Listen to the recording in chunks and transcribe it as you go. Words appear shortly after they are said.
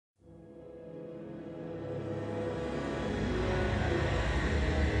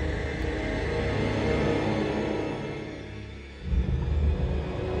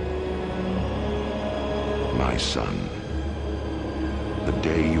son. The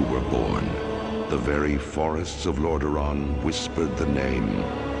day you were born, the very forests of Lordaeron whispered the name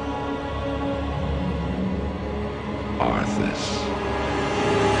Arthas.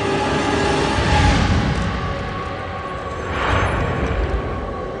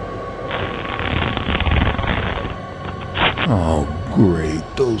 Oh, great.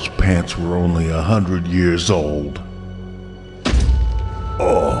 Those pants were only 100 years old.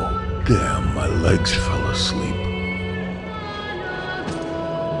 Oh, damn, my legs fell asleep.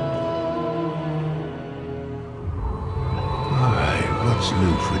 Alright, what's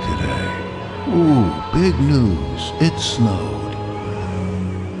new for today? Ooh, big news. It snowed.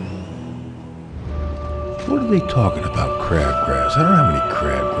 What are they talking about, crabgrass? I don't have any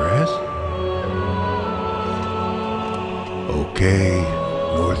crabgrass. Okay,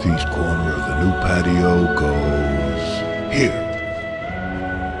 northeast corner of the new patio goes here.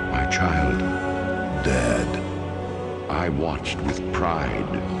 My child, Dad, I watched with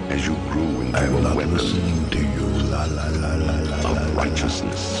pride as you grew into I'm a not weapon listening to you. La la la la la la. of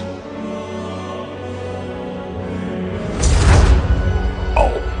righteousness.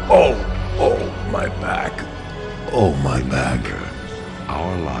 Oh, my back. Oh, my back.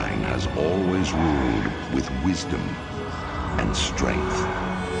 Our line has always ruled with wisdom and strength.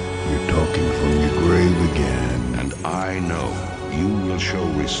 You're talking from your grave again. And I know you will show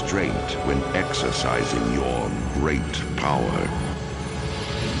restraint when exercising your great power.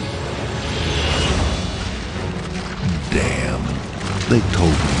 Damn. They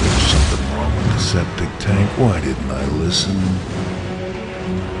told me there was something wrong with the septic tank. Why didn't I listen?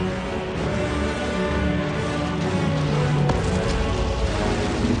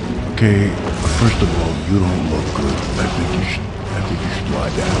 Okay, first of all, you don't look good. I think you should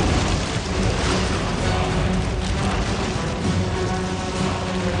lie down.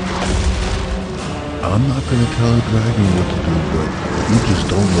 I'm not gonna tell a dragon what to do, but you just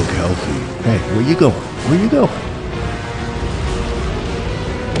don't look healthy. Hey, where you going? Where you going?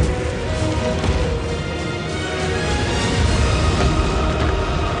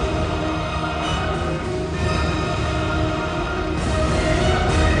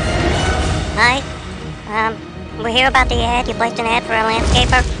 Hi. We're here about the ad. You placed an ad for a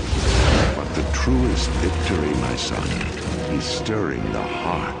landscaper? But the truest victory, my son, is stirring the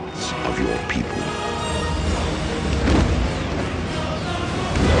hearts of your people.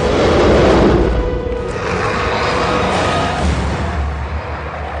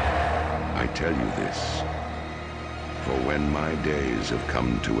 I tell you this, for when my days have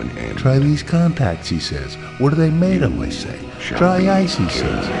come to an end... Try these contacts, he says. What are they made of, I say? Dry ice, he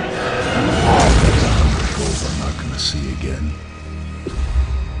says. That's 100 gold I'm not gonna see again.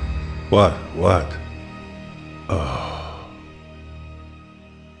 What? Oh.